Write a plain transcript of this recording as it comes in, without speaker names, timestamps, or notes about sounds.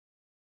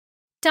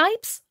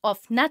Types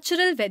of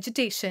natural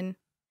vegetation.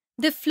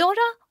 The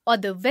flora or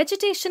the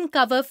vegetation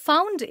cover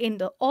found in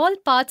all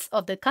parts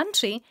of the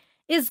country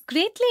is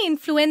greatly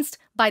influenced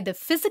by the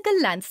physical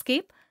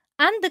landscape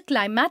and the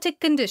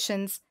climatic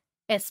conditions,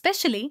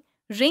 especially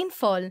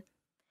rainfall.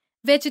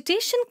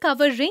 Vegetation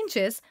cover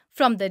ranges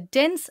from the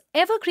dense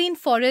evergreen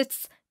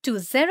forests to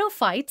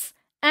xerophytes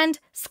and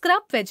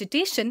scrub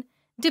vegetation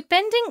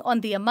depending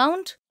on the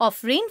amount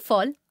of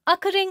rainfall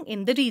occurring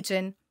in the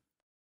region.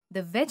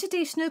 The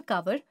vegetational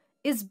cover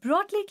is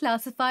broadly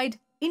classified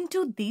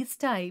into these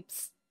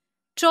types: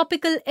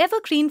 tropical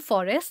evergreen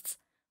forests,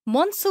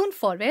 monsoon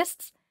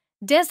forests,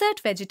 desert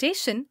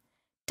vegetation,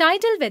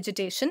 tidal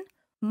vegetation,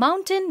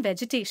 mountain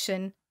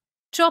vegetation.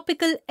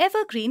 Tropical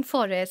evergreen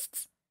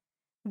forests.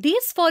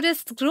 These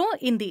forests grow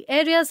in the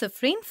areas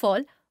of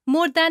rainfall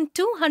more than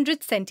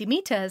 200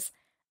 centimeters,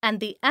 and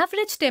the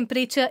average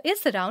temperature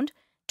is around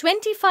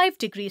 25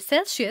 degrees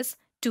Celsius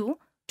to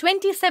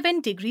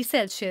 27 degrees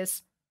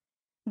Celsius.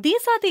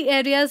 These are the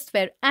areas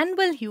where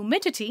annual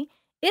humidity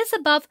is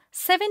above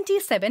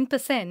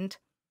 77%.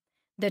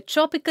 The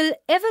tropical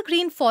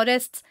evergreen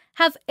forests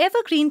have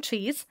evergreen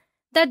trees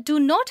that do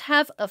not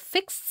have a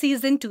fixed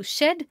season to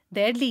shed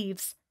their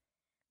leaves.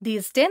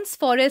 These dense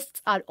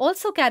forests are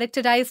also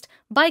characterized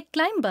by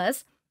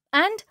climbers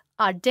and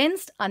are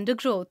dense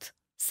undergrowth.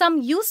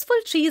 Some useful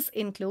trees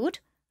include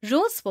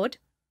rosewood,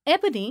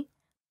 ebony,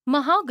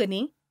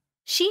 mahogany,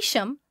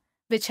 shisham,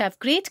 which have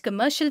great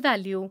commercial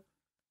value.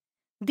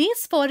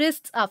 These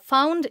forests are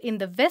found in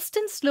the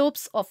western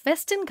slopes of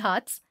Western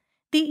Ghats,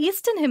 the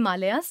eastern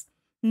Himalayas,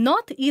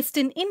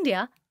 northeastern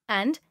India,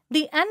 and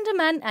the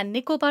Andaman and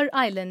Nicobar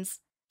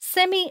Islands.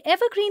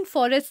 Semi-evergreen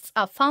forests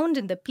are found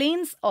in the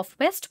plains of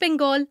West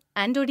Bengal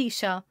and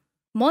Odisha.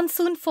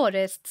 Monsoon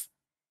forests.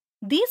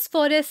 These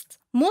forests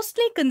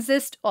mostly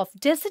consist of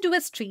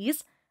deciduous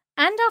trees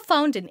and are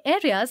found in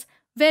areas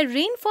where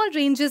rainfall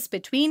ranges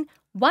between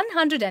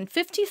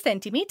 150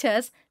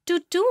 centimeters to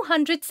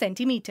 200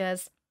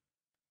 centimeters.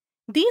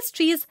 These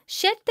trees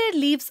shed their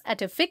leaves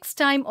at a fixed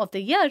time of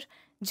the year,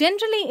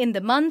 generally in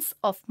the months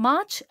of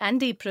March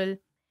and April.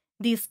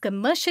 These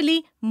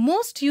commercially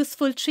most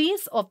useful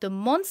trees of the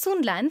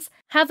monsoon lands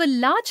have a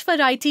large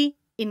variety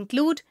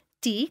include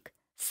teak,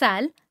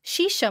 sal,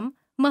 shisham,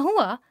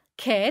 mahua,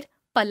 khair,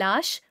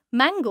 palash,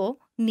 mango,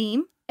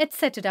 neem,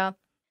 etc.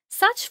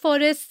 Such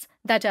forests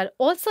that are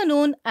also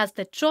known as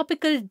the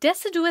tropical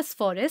deciduous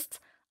forests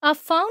are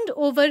found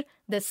over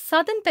the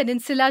southern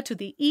peninsula to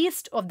the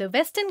east of the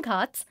Western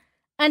Ghats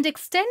and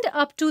extend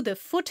up to the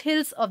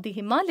foothills of the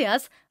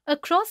Himalayas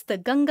across the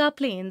Ganga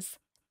plains.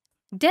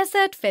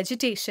 Desert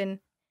vegetation.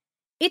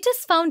 It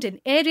is found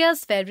in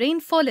areas where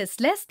rainfall is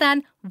less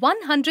than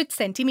 100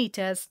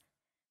 centimeters.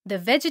 The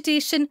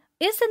vegetation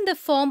is in the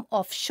form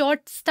of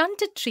short,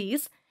 stunted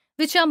trees,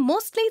 which are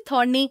mostly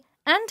thorny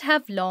and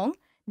have long,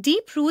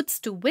 deep roots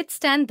to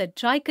withstand the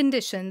dry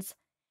conditions.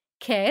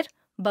 Khair,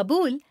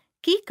 babool,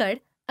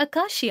 kikad,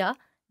 acacia,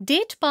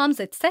 date palms,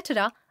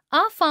 etc.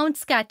 are found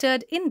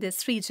scattered in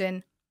this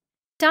region.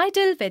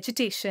 Tidal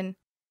vegetation.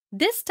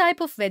 This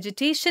type of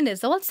vegetation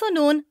is also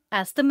known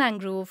as the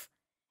mangrove.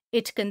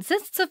 It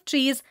consists of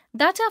trees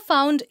that are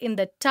found in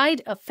the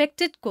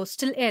tide-affected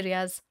coastal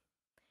areas.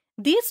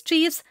 These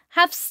trees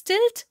have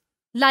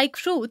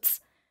stilt-like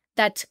roots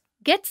that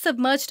get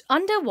submerged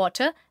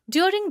underwater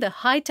during the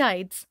high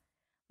tides.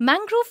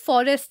 Mangrove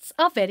forests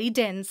are very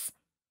dense.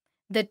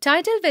 The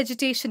tidal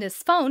vegetation is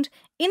found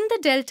in the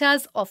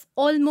deltas of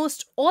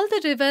almost all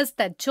the rivers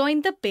that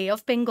join the Bay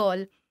of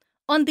Bengal,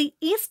 on the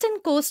eastern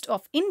coast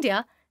of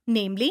India,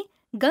 namely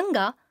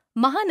Ganga,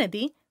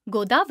 Mahanadi,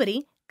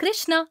 Godavari,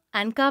 Krishna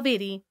and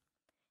Kaveri.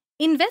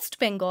 In West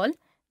Bengal,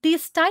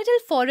 these tidal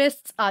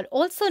forests are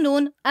also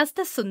known as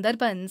the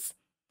Sundarbans.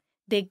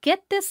 They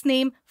get this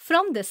name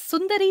from the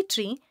Sundari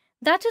tree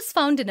that is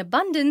found in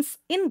abundance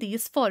in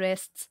these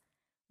forests.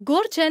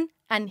 Gorjan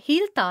and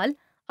Heeltal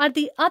are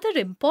the other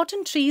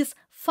important trees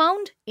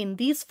found in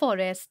these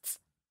forests.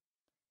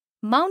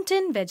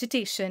 Mountain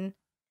vegetation.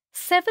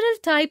 Several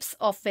types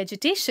of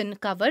vegetation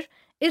cover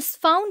is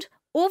found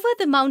over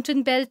the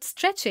mountain belt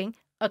stretching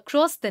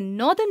across the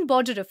northern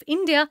border of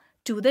India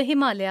to the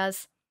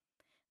Himalayas.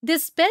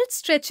 This belt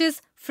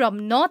stretches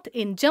from north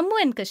in Jammu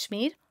and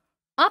Kashmir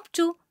up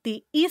to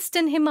the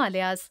eastern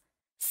Himalayas.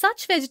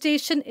 Such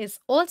vegetation is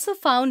also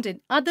found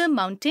in other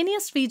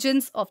mountainous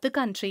regions of the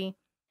country.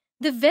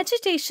 The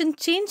vegetation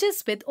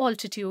changes with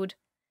altitude.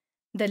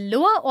 The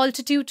lower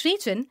altitude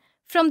region,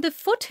 from the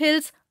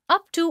foothills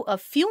up to a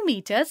few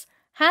meters,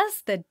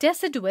 has the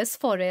deciduous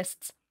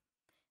forests.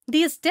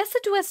 These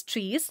deciduous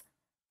trees,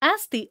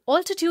 as the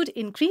altitude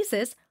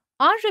increases,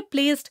 are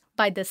replaced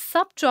by the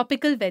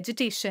subtropical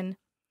vegetation.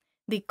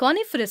 The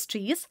coniferous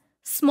trees,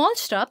 small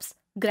shrubs,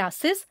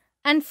 grasses,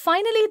 and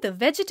finally the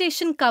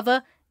vegetation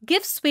cover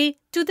gives way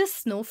to the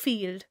snow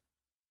field.